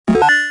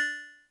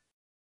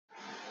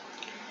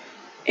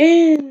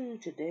In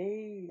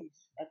today's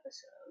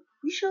episode,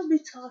 we shall be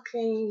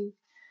talking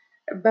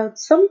about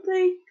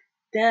something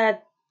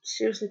that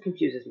seriously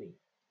confuses me.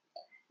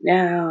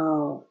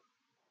 Now,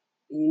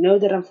 you know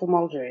that I'm from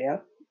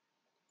Algeria,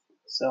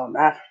 so I'm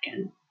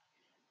African,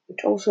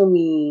 which also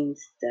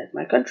means that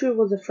my country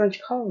was a French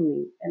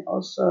colony, and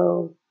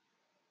also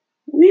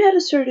we had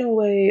a certain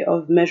way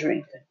of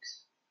measuring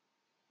things,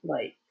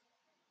 like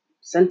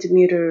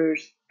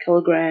centimeters,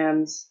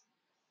 kilograms,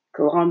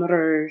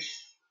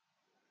 kilometers,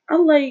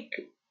 unlike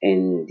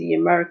in the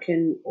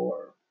American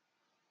or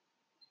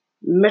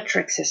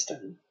metric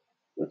system,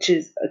 which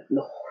is a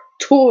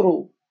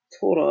total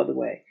other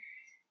way.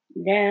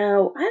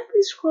 Now, I've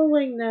been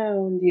scrolling now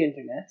on the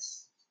internet,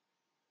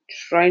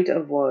 trying to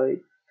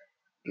avoid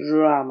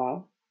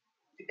drama,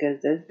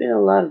 because there's been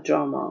a lot of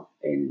drama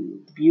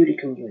in the beauty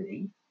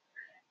community.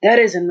 That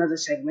is another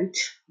segment,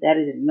 that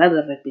is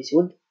another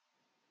episode.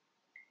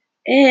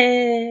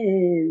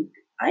 And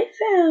I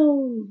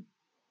found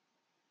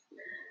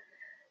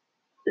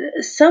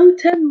some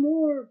 10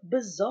 more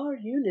bizarre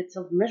units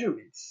of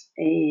measurements.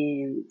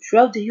 And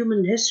throughout the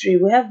human history,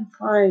 we haven't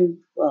found,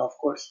 well, of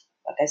course,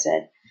 like I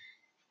said,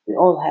 we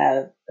all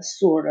have a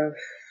sort of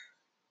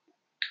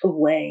a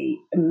way,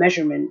 a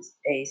measurement,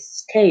 a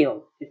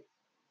scale, if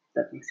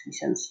that makes any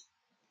sense.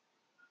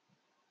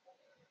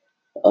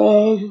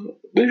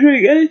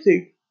 Measuring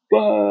anything,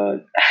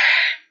 but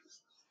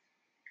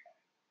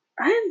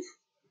I've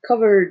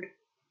covered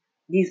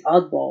these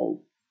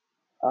oddball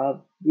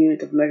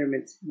unit of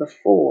measurements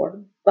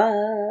before, but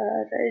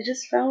I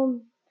just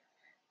found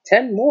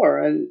 10 more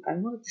and I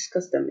want to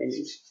discuss them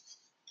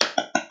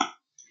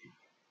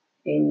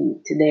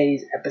in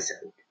today's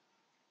episode.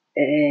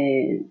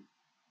 And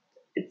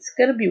it's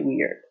gonna be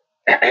weird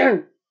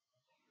because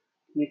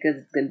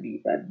it's gonna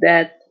be about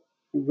that,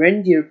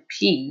 reindeer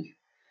pea,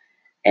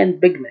 and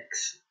Big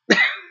Macs.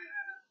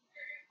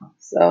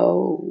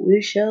 So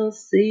we shall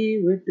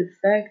see with the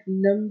fact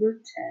number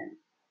 10.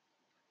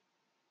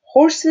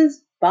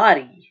 Horse's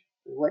body.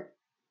 What?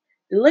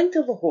 The length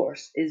of a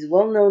horse is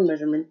well-known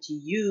measurement to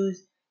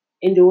use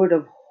in the world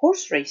of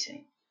horse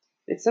racing.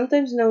 It's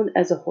sometimes known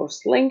as a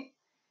horse length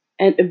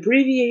and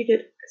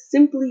abbreviated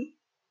simply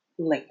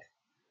length.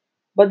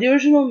 But the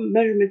original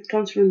measurement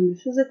comes from the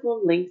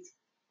physical length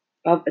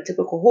of a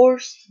typical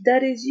horse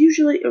that is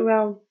usually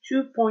around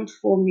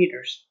 2.4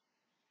 meters.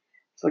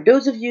 For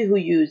those of you who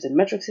use the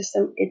metric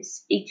system,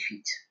 it's 8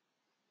 feet.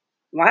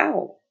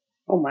 Wow.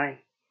 Oh my.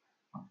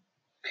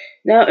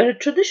 Now, in a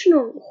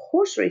traditional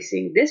horse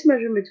racing, this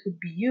measurement would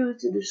be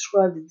used to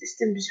describe the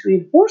distance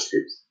between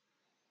horses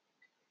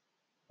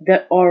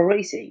that are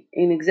racing.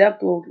 An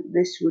example of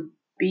this would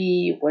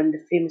be when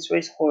the famous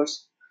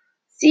racehorse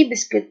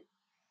Seabiscuit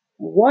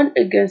won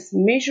against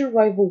major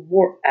rival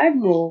War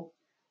Admiral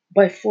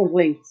by 4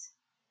 lengths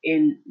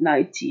in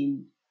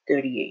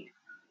 1938.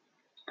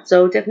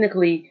 So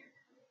technically,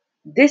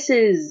 this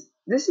is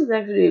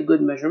actually a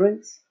good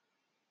measurement.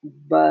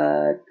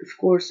 But of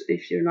course,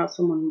 if you're not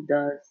someone who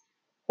does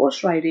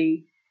horse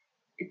riding,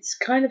 it's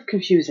kind of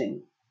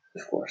confusing,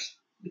 of course,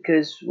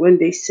 because when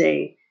they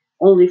say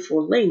only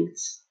 4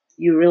 lengths,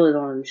 you really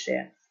don't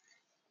understand.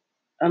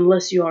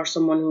 Unless you are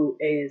someone who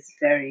is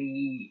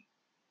very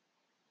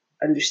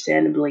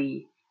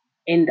understandably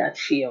in that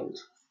field,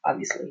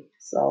 obviously.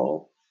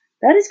 So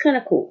that is kind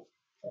of cool.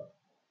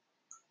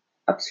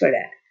 Ups for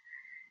that.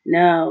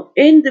 Now,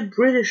 in the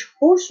British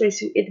horse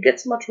racing, it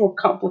gets much more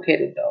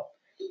complicated though.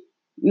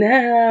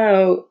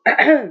 Now,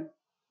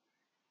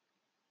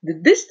 the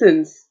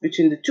distance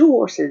between the two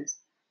horses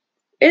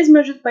is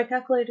measured by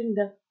calculating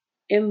the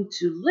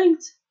into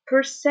length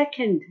per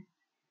second.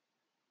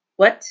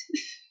 What?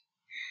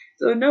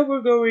 So now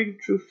we're going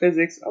through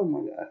physics. Oh my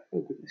god,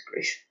 oh goodness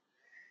gracious.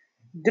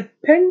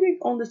 Depending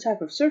on the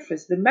type of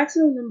surface, the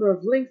maximum number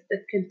of lengths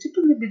that can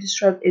typically be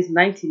described is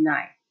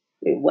 99.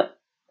 Wait, what?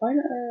 Why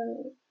not?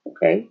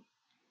 Okay.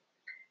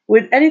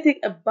 With anything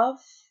above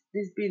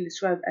this being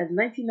described as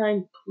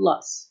 99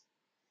 plus,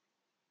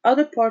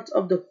 other parts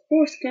of the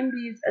horse can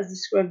be used as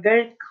described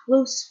very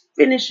close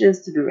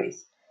finishes to the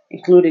race,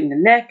 including the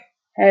neck,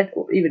 head,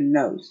 or even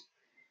nose.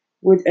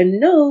 With a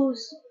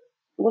nose,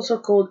 also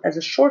called as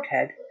a short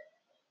head,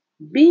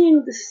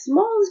 being the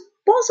smallest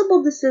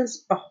possible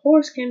distance a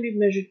horse can be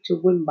measured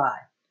to win by.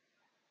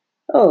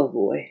 Oh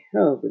boy,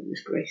 oh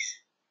goodness grace.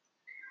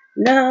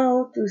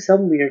 Now to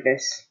some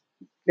weirdness.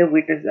 The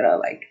weirdness that I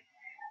like.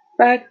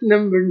 Fact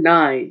number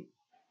 9.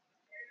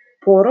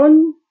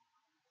 Poron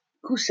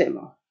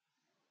Kusema.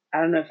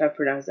 I don't know if I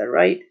pronounced that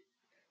right.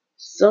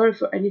 Sorry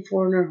for any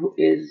foreigner who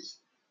is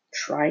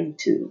trying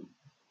to.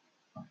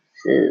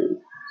 So,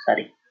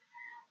 sorry.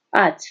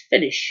 It's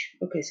Finnish.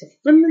 Okay, so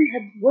Finland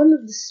had one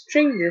of the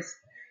strangest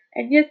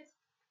and yet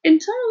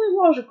entirely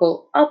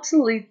logical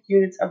obsolete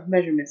units of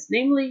measurements,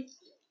 namely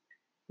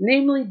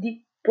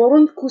the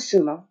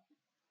porunkusuma.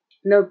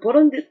 Now,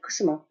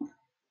 porunkusuma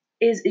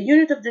is a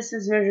unit of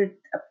distance measured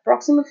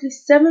approximately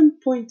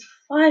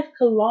 7.5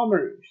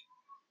 kilometers.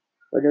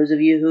 For those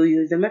of you who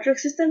use the metric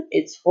system,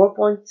 it's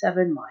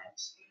 4.7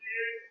 miles.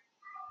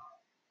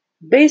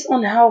 Based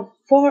on how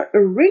far a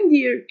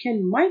reindeer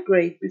can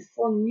migrate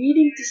before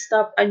needing to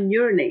stop and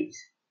urinate.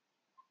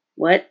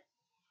 What?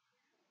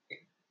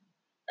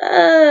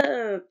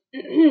 Uh,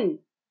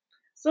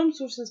 some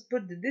sources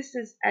put the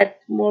distance at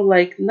more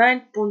like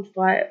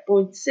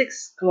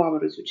 9.5.6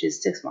 kilometers, which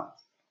is 6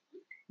 miles.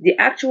 The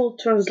actual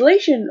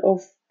translation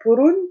of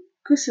Purun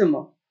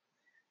Kusuma.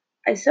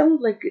 I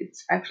sound like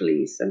it's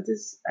actually a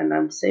sentence, and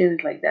I'm saying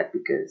it like that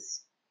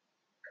because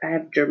I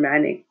have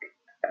Germanic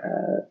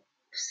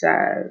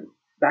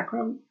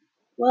background.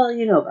 Well,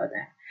 you know about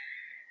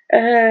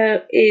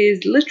that.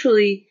 Is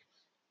literally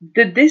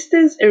the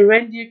distance a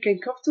reindeer can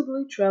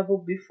comfortably travel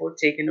before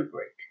taking a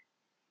break.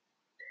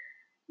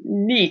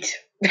 Neat.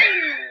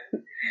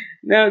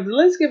 Now, the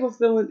landscape of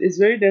Finland is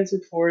very dense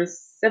with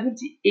forests.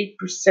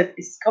 78%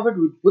 is covered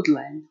with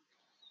woodland,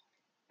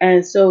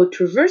 and so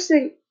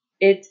traversing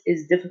it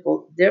is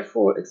difficult.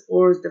 Therefore,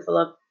 explorers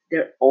develop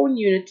their own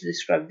unit to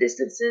describe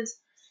distances,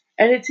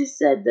 and it is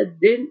said that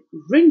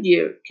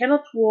reindeer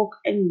cannot walk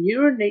and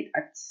urinate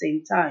at the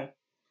same time.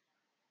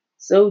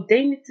 So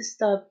they need to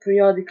stop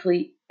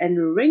periodically,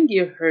 and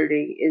reindeer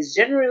herding is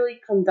generally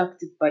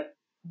conducted by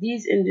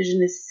these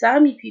indigenous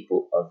Sami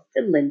people of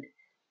Finland,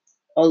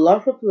 a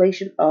large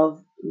population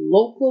of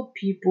local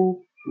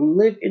people who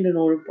live in the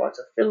northern parts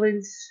of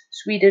Finland,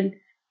 Sweden,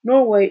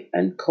 Norway,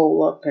 and the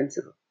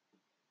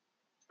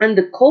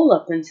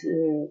Kola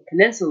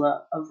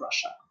Peninsula of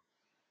Russia.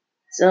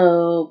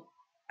 So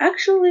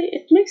actually,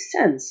 it makes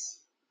sense,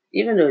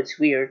 even though it's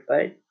weird,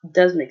 but it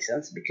does make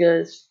sense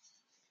because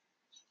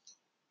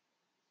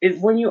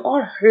when you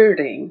are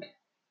herding,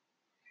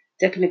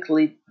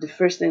 technically the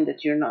first thing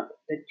that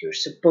you're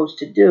supposed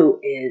to do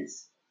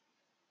is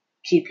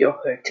keep your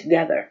herd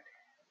together.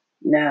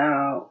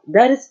 Now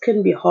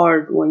can be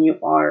hard when you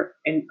are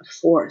in a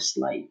forest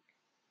like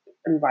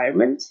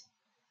environment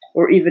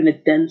or even a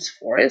dense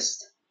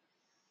forest.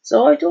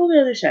 So I totally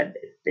understand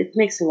it. It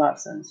makes a lot of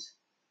sense,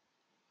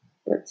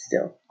 but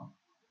still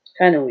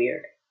kind of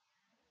weird.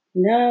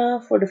 Now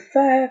for the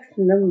fact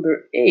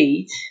number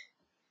 8,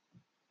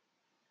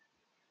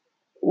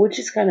 which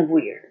is kind of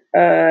weird.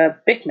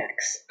 Big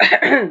Macs.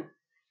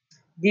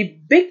 The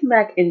Big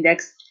Mac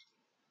Index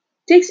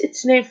takes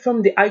its name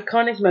from the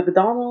iconic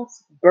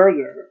McDonald's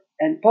burger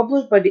and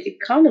published by The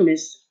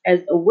Economist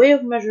as a way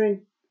of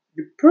measuring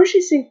the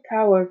purchasing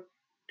power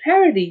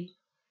parity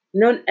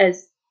known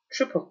as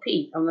triple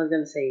P. I'm not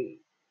going to say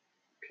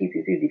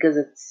PPP because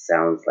it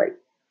sounds like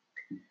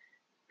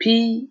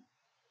P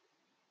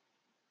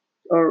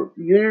or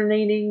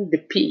urinating the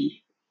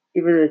P,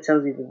 even though it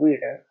sounds even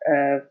weirder.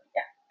 Yeah,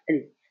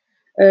 anyway.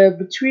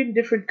 Between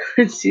different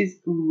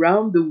currencies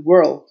around the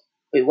world.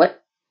 Wait,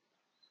 what?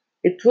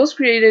 It was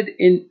created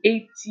in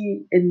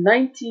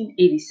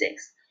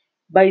 1986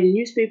 by the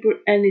newspaper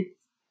and it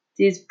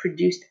is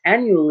produced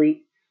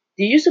annually.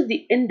 The use of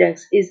the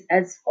index is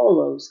as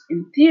follows.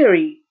 In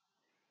theory,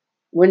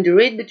 when the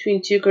rate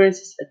between two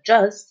currencies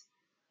adjusts,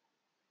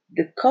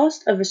 the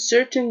cost of a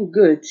certain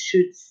good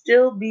should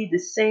still be the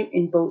same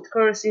in both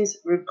currencies,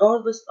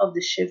 regardless of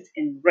the shift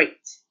in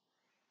rate.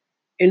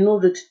 In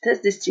order to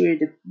test this theory,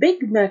 the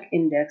Big Mac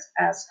Index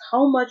asks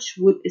how much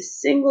would a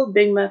single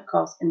Big Mac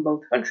cost in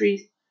both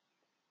countries.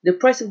 The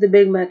price of the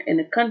Big Mac in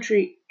a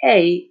country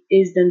A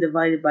is then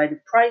divided by the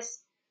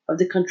price of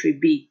the country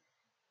B,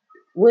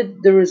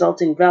 with the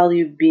resulting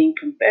value being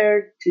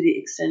compared to the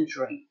exchange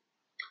rate.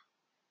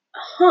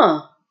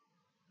 Huh,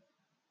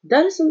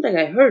 that is something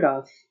I heard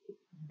of,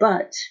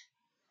 but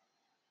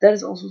that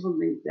is also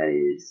something that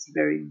is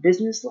very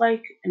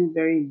business-like and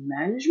very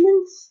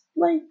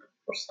management-like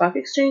or stock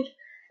exchange.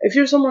 If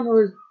you're someone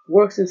who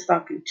works in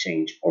stock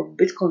exchange or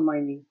Bitcoin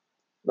mining,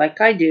 like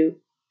I do,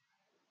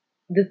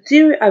 the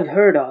theory I've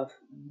heard of,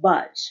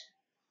 but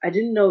I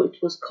didn't know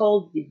it was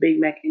called the Big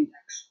Mac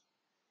Index.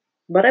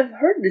 But I've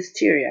heard this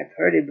theory, I've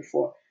heard it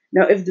before.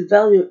 Now, if the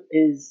value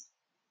is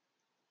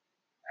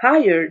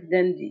higher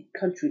than the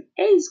country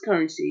A's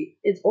currency,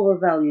 it's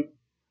overvalued.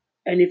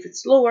 And if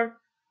it's lower,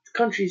 the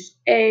country's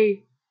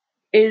A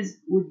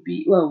would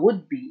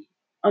be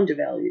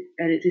undervalued.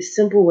 And it is a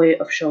simple way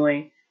of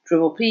showing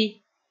triple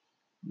P,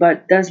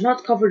 but does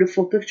not cover the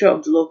full picture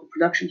of the local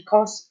production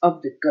costs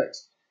of the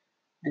goods,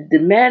 the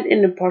demand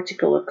in a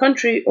particular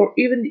country, or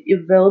even the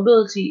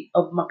availability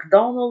of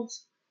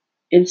McDonald's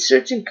in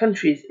certain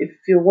countries. If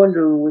you're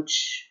wondering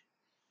which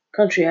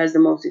country has the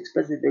most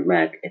expensive Big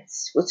Mac,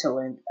 it's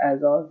Switzerland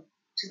as of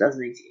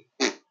 2018.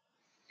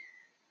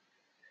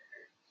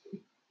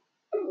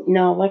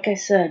 Now, like I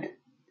said,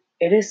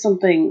 it is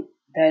something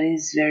that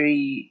is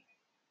very,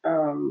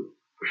 um,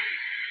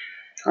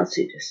 how to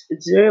say this,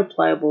 it's very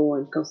applicable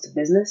when it comes to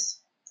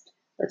business.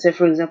 Let's say,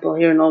 for example,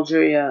 here in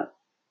Algeria,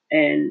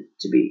 and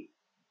to be,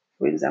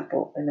 for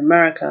example, in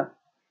America,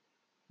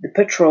 the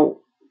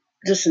petrol,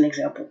 just an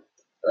example.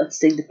 Let's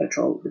take the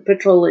petrol. The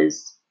petrol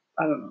is,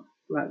 I don't know,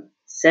 around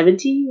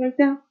 70 right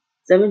now?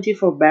 70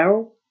 for a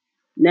barrel.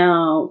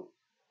 Now,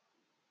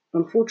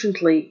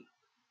 unfortunately,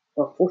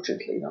 well,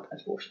 fortunately, not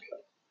unfortunately,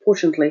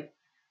 fortunately,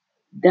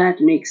 that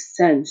makes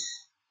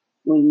sense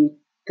when you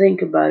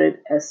think about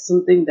it as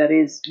something that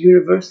is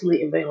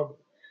universally available.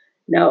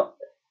 Now,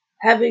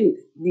 having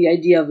the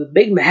idea of a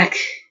Big Mac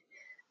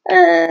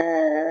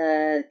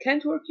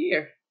can't work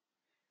here.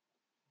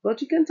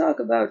 But you can talk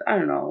about, I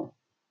don't know,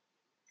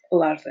 a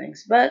lot of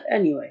things. But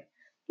anyway,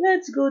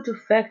 let's go to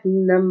fact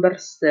number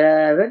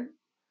 7,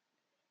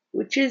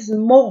 which is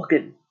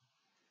morgen.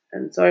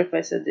 And sorry if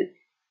I said it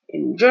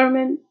in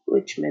German,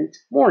 which meant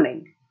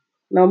morning.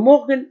 Now,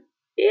 morgen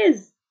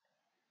is,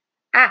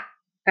 ah,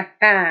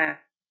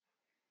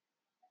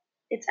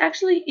 it's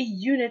actually a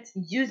unit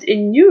used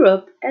in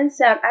Europe and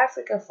South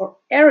Africa for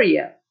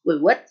area.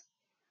 Wait, what?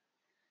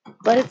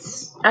 But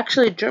it's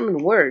actually a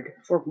German word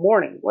for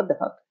morning. What the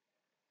fuck?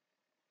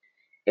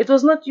 It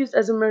was not used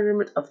as a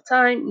measurement of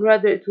time,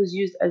 rather, it was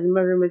used as a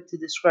measurement to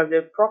describe the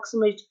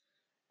approximate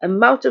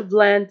amount of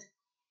land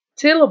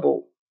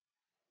tillable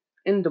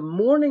in the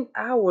morning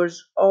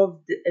hours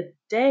of a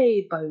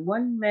day by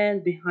one man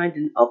behind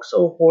an ox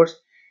or horse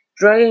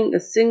dragging a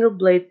single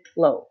blade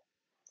plow.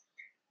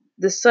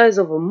 The size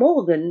of a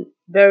mulligan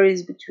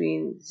varies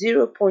between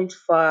zero point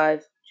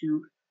 0.5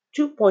 to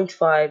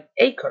 2.5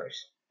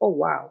 acres. Oh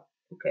wow,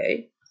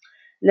 okay.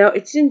 Now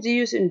it seems the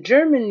use in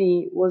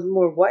Germany was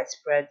more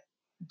widespread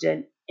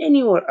than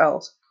anywhere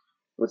else,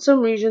 with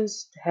some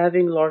regions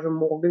having larger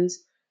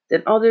mulligans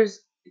than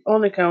others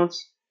on account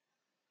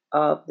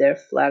of their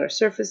flatter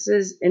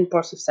surfaces. In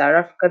parts of South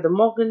Africa, the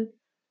mulligan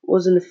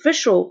was an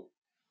official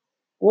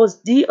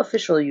was the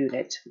official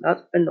unit,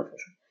 not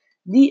unofficial,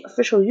 the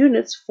official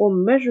units for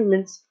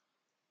measurements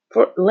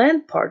for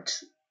land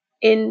parts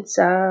in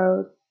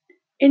South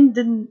in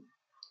the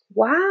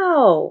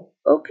wow,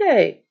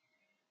 okay,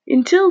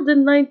 until the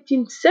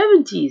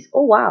 1970s.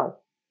 Oh wow.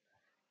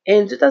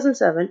 In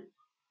 2007,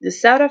 the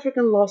South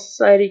African Law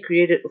Society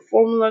created a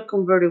formula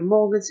converting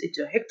mulligans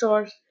into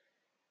hectares,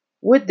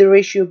 with the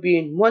ratio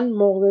being 1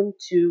 mulligan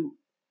to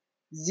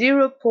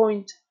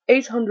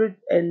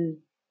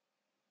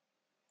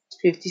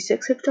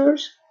 0.856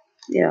 hectares.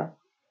 Yeah.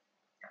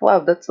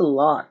 Wow, that's a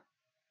lot.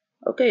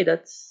 Okay,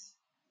 that's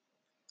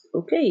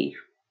okay.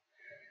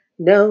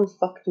 Now,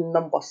 fact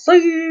number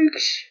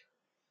 6.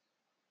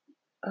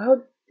 How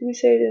do we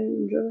say it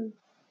in German?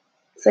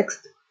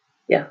 Sixth.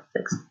 Yeah,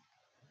 sixth.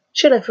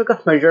 Shit, I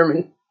forgot my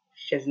German.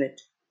 Shiznit.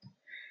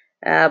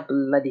 Ah,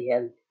 bloody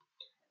hell.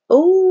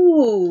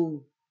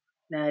 Oh,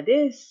 now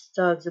this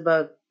talks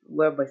about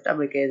where my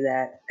stomach is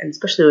at, and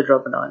especially with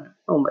Ramadan.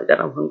 Oh my god,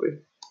 I'm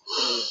hungry.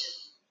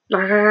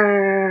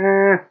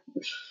 Ah,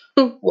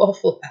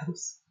 Waffle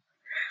House.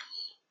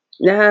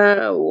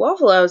 Nah,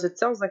 Waffle House, it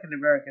sounds like an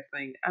American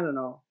thing. I don't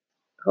know.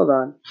 Hold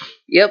on.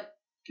 Yep,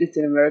 it's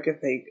an American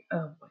thing.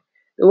 Oh boy.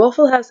 The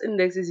Waffle House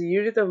Index is a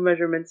unit of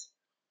measurements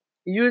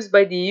used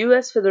by the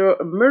U.S. Federal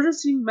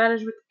Emergency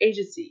Management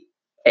Agency,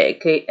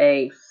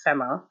 aka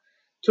FEMA,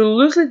 to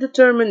loosely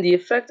determine the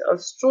effect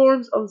of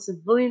storms on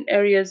civilian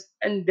areas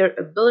and their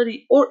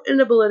ability or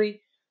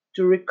inability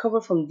to recover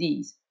from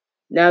these.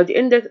 Now, the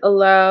index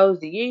allows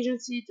the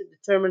agency to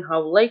determine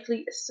how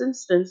likely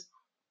assistance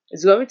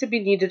is going to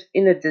be needed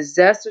in a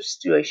disaster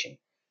situation.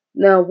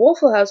 Now,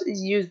 Waffle House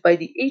is used by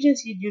the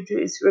agency due to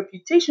its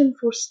reputation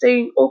for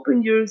staying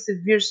open during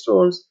severe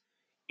storms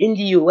in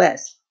the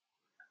US.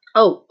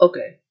 Oh,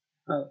 okay.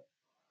 Oh,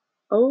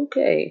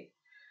 okay.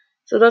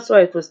 So that's why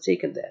it was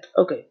taken that.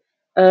 Okay.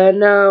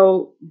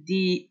 Now,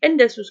 the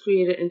index was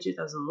created in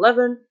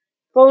 2011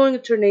 following a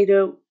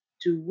tornado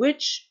to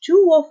which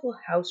two Waffle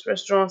House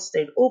restaurants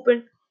stayed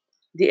open.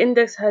 The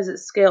index has a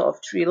scale of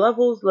 3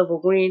 levels. Level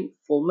green,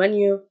 full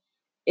menu,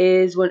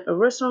 is when a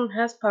restaurant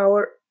has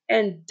power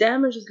and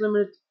damage is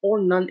limited or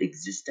non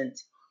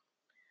existent.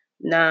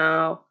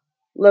 Now,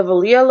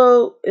 level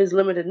yellow is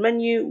limited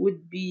menu,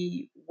 would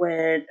be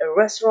when a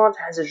restaurant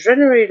has a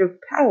generator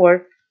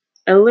power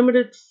and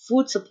limited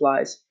food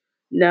supplies.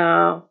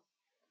 Now,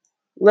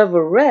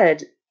 level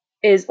red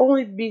is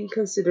only being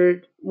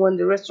considered when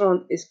the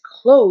restaurant is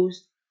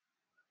closed.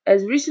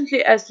 As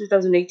recently as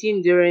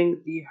 2018,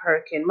 during the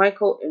Hurricane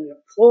Michael in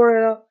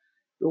Florida,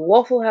 the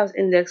Waffle House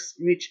Index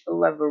reached a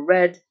level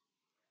red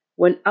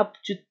when up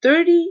to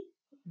 30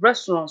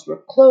 restaurants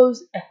were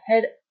closed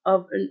ahead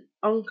of an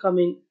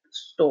oncoming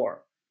storm.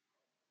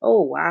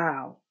 Oh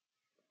wow.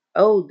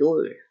 Oh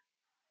boy.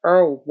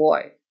 Oh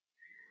boy.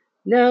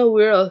 Now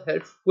we're all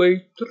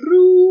halfway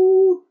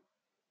through.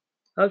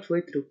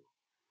 Halfway through.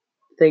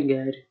 Thank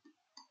God.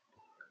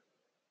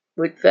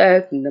 With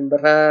fact number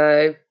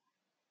 5.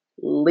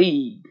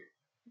 League.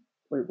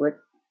 Wait, what?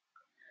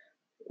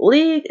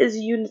 League is a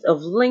unit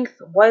of length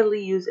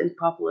widely used in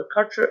popular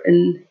culture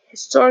in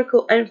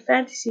historical and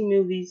fantasy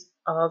movies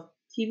of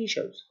TV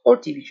shows. Or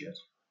TV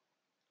shows.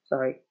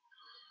 Sorry.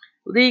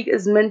 League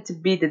is meant to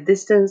be the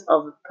distance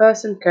of a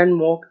person can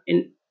walk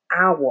in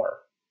hour.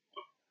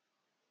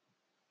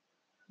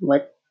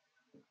 What?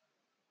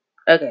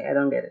 Okay, I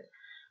don't get it.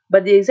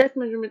 But the exact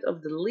measurement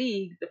of the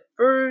league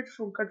differed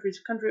from country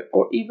to country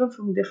or even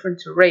from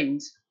different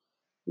terrains.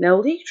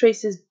 Now, league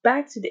traces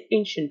back to the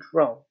ancient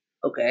Rome,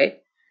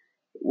 okay,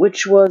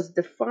 which was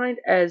defined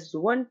as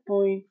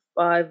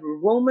 1.5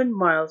 Roman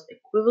miles,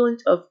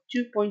 equivalent of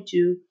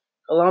 2.2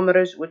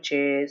 kilometers, which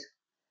is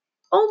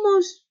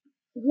almost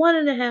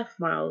 1.5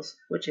 miles,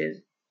 which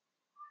is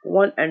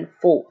 1 and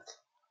 4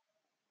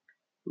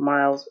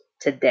 miles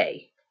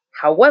today.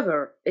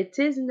 However, it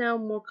is now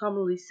more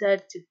commonly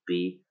said to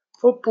be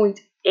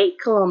 4.8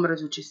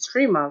 kilometers, which is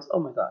 3 miles. Oh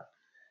my god.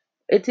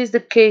 It is the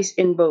case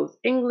in both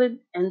England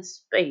and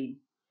Spain.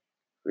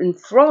 In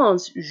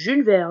France,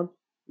 Jules Verne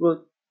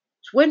wrote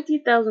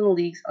 20,000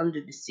 Leagues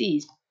Under the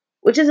Seas,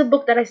 which is a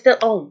book that I still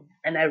own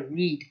and I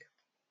read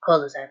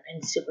all the time, and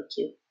it's super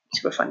cute,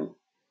 super funny,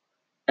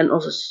 and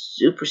also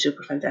super,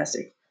 super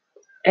fantastic.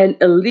 And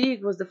a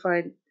league was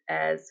defined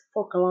as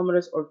 4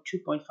 kilometers or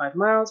 2.5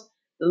 miles.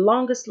 The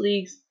longest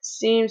leagues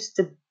seems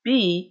to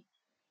be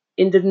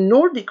in the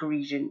Nordic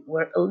region,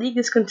 where a league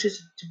is considered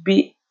to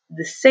be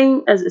the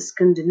same as a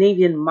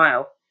Scandinavian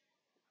mile.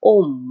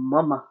 Oh,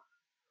 mama.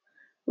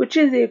 Which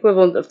is the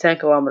equivalent of 10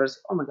 kilometers.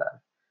 Oh my god.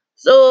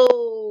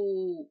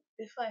 So,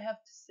 if I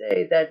have to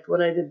say that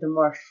when I did the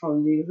march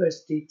from the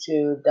university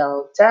to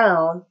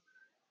downtown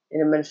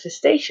in a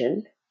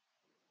manifestation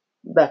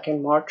back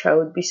in March, I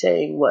would be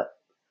saying what?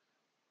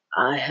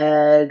 I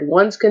had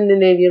one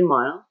Scandinavian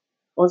mile,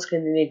 one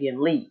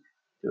Scandinavian league,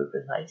 to be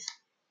precise,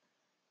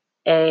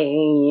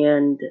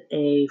 and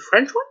a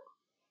French one.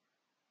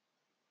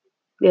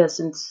 Yeah,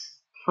 since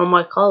from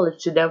my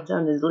college to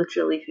downtown is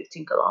literally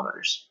 15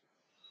 kilometers.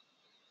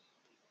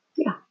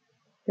 Yeah,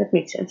 that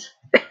makes sense.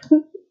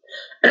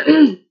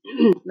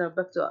 Now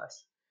back to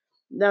us.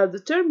 Now the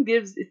term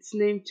gives its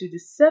name to the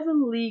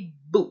 7 league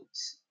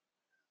boots,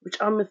 which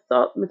are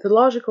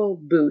mythological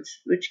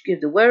boots which give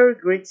the wearer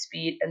great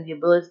speed and the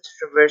ability to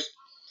traverse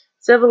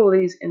 7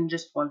 leagues in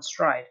just one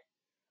stride.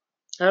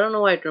 I don't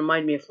know why it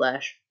reminded me of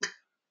Flash.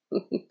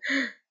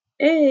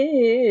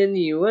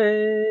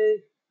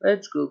 Anyway,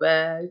 let's go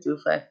back to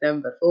fact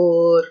number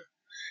 4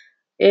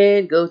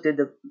 and go to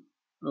the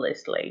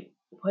list lane.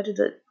 What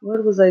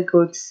was I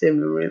going to say,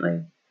 memory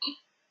lane?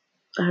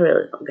 I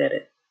really don't get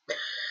it.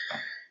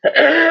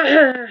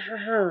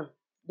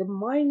 The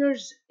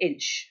miner's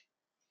inch.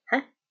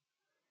 Huh?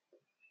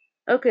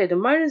 Okay, the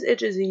miner's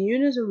inch is a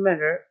unit of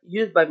measure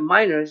used by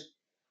miners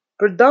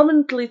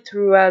predominantly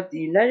throughout the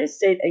United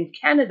States and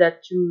Canada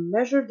to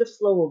measure the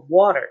flow of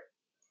water.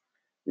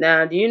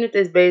 Now, the unit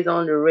is based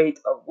on the rate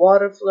of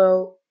water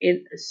flow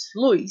in a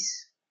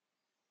sluice.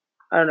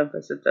 I don't know if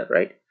I said that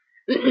right.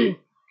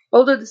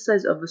 Although the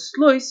size of a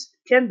sluice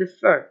can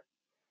differ,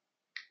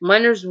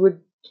 miners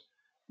would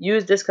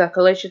use this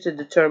calculation to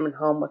determine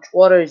how much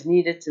water is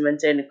needed to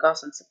maintain a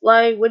constant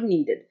supply when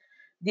needed.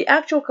 The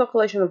actual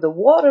calculation of the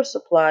water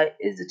supply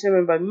is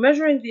determined by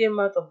measuring the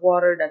amount of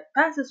water that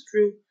passes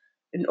through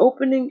an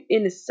opening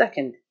in a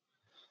second.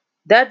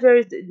 That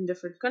varies in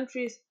different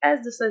countries,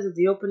 as the size of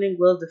the opening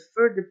will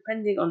differ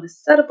depending on the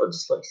setup of the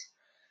sluice.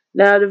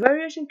 Now, the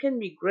variation can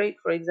be great.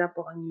 For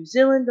example, in New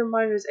Zealand, the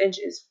miner's inch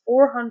is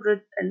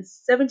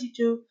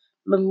 472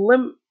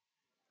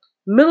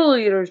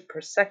 milliliters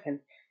per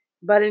second,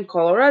 but in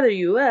Colorado,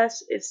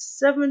 US, it's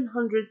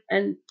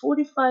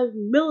 745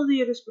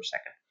 milliliters per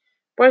second.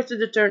 Prior to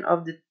the turn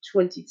of the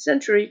 20th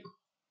century,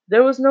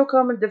 there was no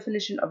common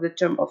definition of the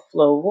term of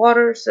flow of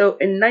water, so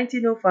in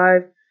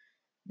 1905,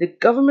 the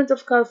government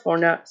of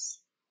California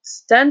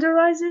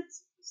standardized it,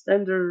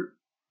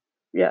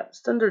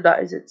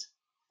 standardized it,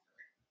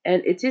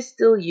 and it is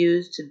still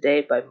used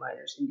today by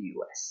miners in the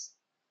US.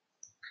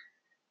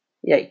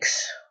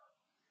 Yikes.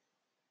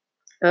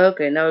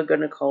 Okay, now we're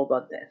gonna call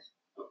about that.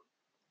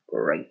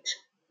 Great.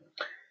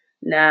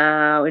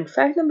 Now, in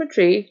fact number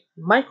 3,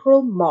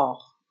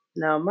 micromort.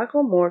 Now,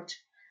 micromort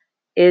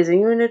is a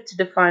unit to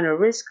define a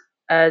risk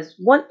as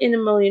 1 in a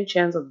million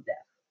chance of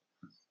death.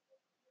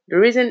 The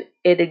reason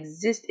it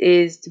exists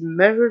is to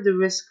measure the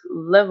risk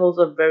levels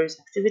of various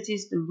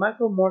activities. The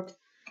micromort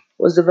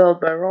was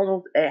developed by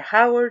Ronald A.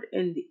 Howard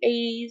in the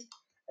 80s.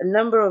 A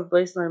number of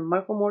baseline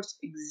micromorts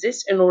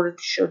exist in order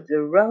to show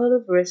the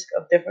relative risk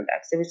of different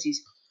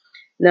activities.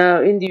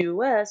 Now, in the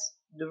US,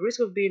 the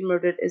risk of being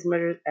murdered is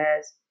measured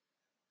as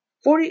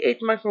 48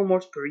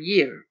 micromorts per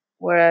year,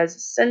 whereas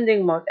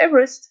ascending Mount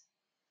Everest,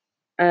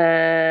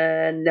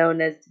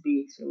 known as to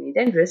be extremely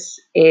dangerous,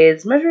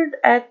 is measured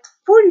at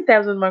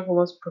 40,000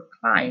 micromorts per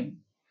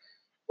climb.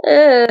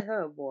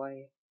 Oh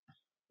boy.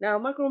 Now,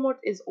 micromort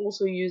is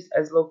also used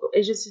as local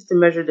agencies to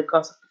measure the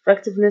cost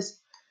effectiveness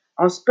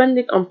on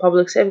spending on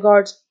public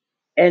safeguards.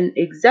 An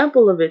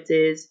example of it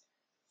is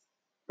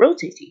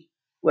rotating,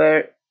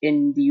 where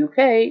in the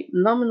UK,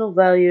 nominal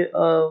value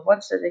of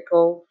one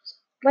statistical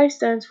life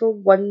stands for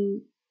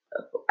one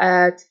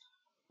at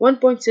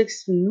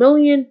 1.6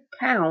 million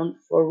pound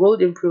for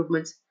road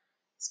improvements.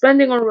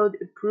 Spending on road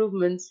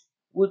improvements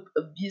would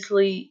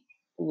obviously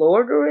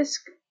lower the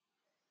risk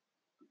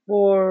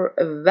for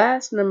a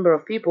vast number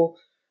of people.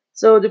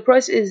 So the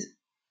price is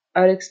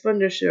at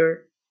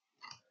expenditure,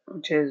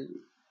 which is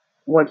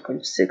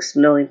 1.6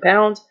 million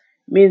pounds,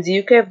 means the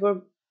UK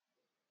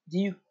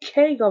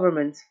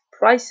government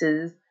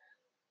prices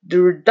the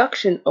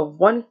reduction of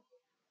one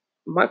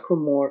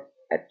micromort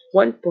at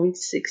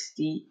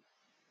 1.60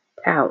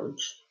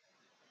 pounds.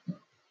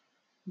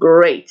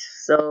 Great.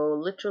 So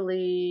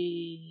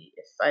literally,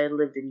 if I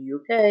lived in the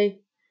UK,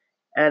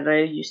 and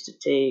I used to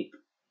take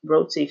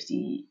road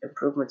safety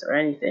improvements or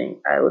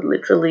anything, I would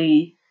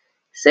literally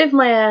save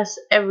my ass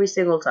every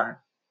single time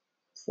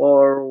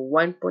for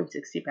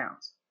 1.60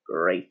 pounds.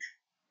 Great.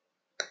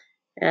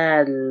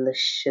 Allah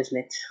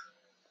shiznit.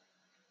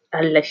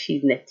 Allah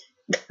shiznit.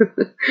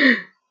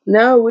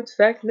 Now with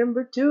fact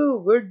number two,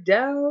 we're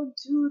down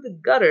to the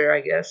gutter,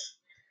 I guess.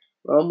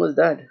 We're almost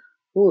done.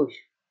 Ooh,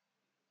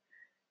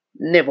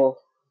 nibble.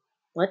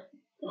 What?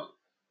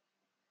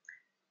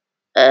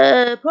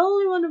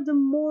 Probably one of the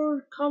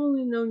more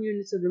commonly known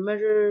units of the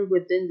measure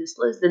within this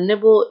list. The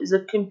nibble is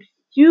a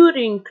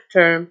computing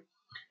term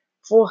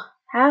for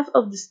half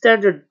of the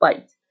standard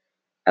byte.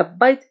 A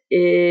byte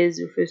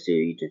is refers to a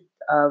unit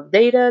of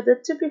data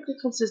that typically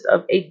consists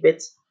of 8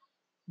 bits.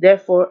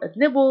 Therefore, a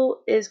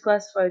nibble is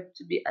classified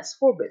to be as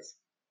 4 bits.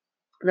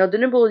 Now, the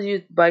nibble is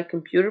used by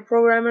computer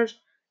programmers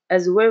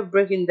as a way of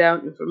breaking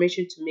down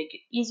information to make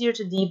it easier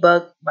to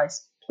debug by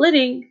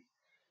splitting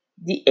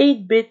the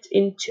 8 bit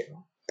in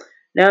two.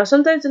 Now,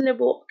 sometimes the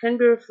nibble can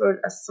be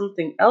referred as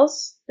something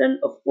else than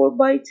a 4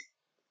 byte,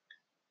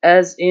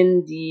 as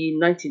in the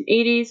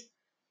 1980s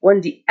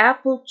when the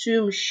Apple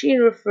II machine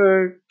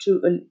referred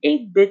to an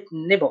 8 bit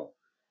nibble.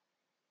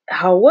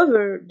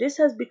 However, this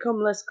has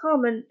become less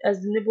common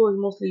as the nibble is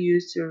mostly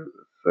used to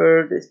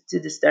refer to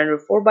the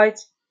standard 4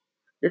 bytes.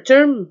 The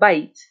term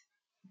byte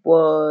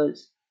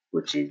was,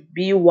 which is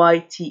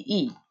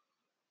BYTE,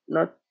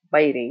 not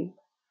biting,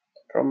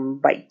 from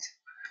byte,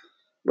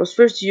 was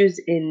first used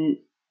in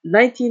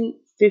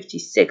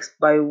 1956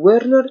 by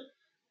Werner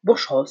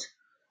Buchholz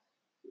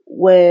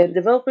when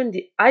developing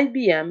the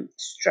IBM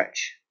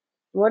Stretch,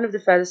 one of the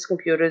fastest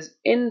computers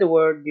in the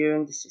world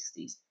during the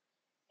 60s.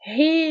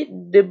 He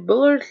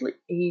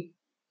deliberately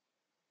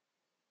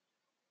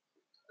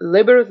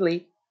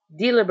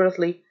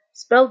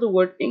spelled the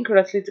word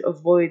incorrectly to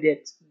avoid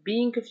it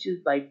being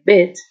confused by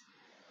bit,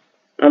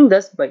 and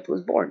thus byte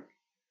was born.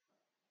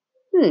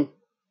 Hmm,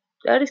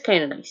 that is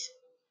kind of nice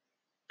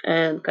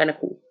and kind of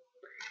cool.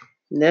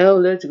 Now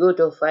let's go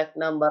to fact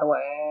number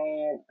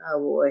one. Oh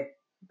boy,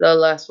 the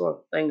last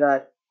one. Thank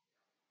God.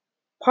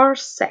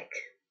 Parsec,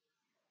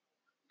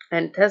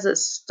 and it has a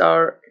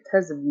star. It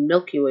has a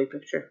Milky Way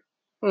picture.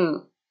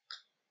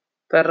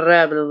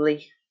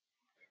 Probably.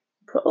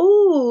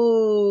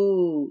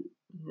 Oh,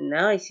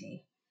 now I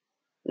see.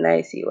 Now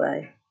I see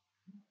why.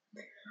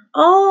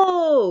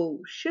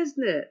 Oh,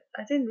 shiznit!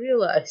 I didn't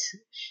realize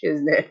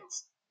shiznit.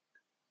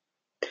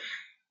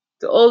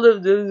 To all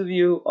of those of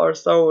you who are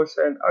Star Wars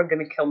fans are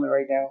gonna kill me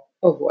right now.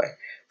 Oh boy.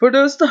 For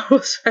those Star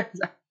Wars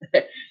fans out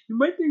there, you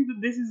might think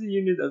that this is a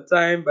unit of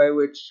time by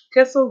which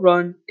Kessel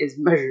Run is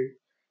measured.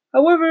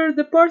 However,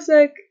 the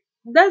parsec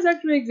does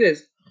actually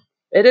exist.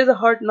 It is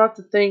hard not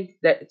to think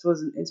that it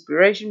was an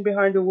inspiration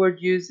behind the word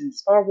used in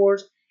Star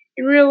Wars.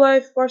 In real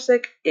life,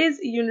 parsec is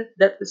a unit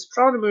that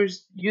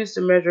astronomers use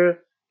to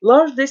measure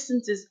large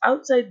distances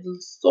outside the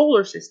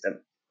solar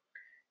system,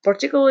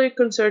 particularly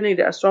concerning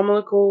the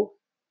astronomical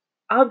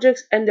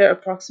objects and their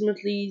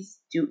approximatelys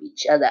to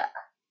each other.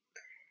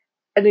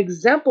 An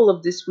example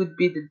of this would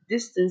be the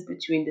distance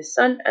between the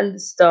Sun and the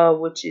star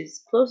which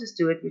is closest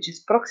to it, which is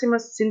Proxima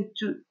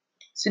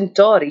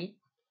Centauri,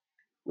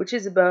 which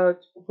is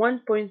about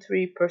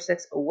 1.3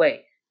 parsecs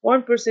away.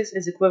 1 parsec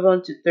is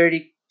equivalent to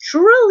 30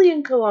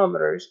 trillion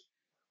kilometers,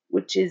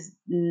 which is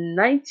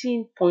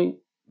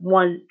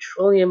 19.1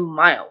 trillion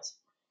miles,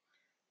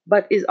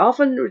 but is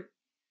often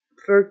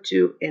referred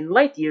to in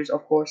light years,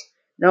 of course.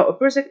 Now, a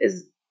parsec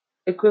is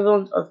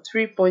equivalent of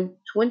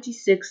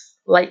 3.26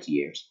 light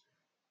years,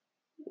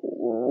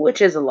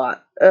 which is a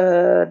lot.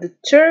 The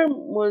term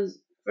was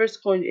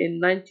first coined in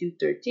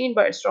 1913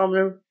 by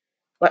astronomer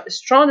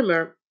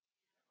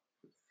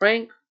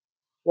Frank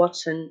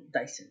Watson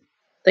Dyson.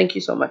 Thank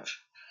you so much.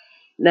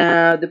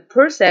 Now, the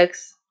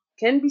parsecs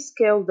can be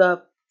scaled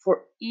up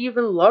for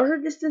even larger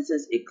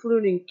distances,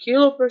 including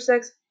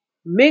kiloparsecs,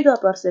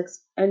 megaparsecs,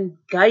 and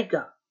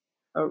giga,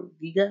 I don't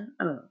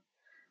know,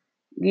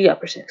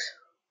 gigaparsecs.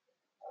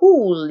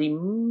 Holy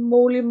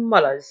moly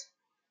mullas.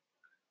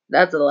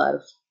 That's a lot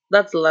of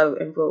that's a lot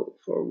of info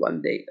for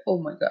one day. Oh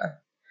my god.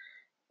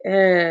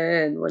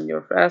 And when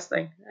you're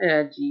fasting,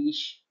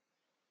 geesh.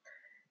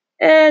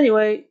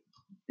 Anyway,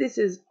 this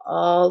is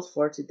all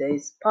for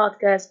today's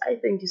podcast. I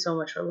thank you so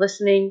much for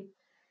listening.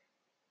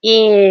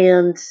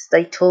 And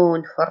stay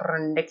tuned for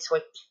next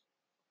week.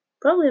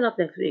 Probably not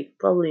next week,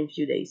 probably in a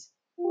few days.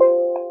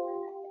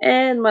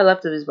 And my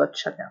laptop is about to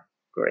shut down.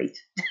 Great.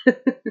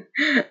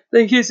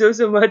 Thank you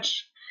so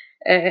much.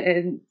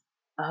 And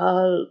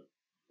well,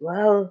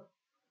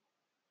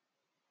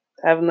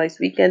 have a nice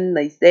weekend,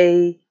 nice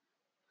day,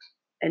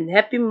 and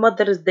happy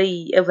Mother's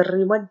Day,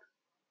 everyone.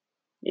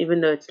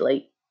 Even though it's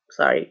late.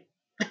 Sorry.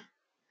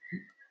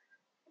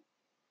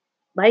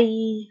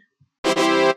 Bye.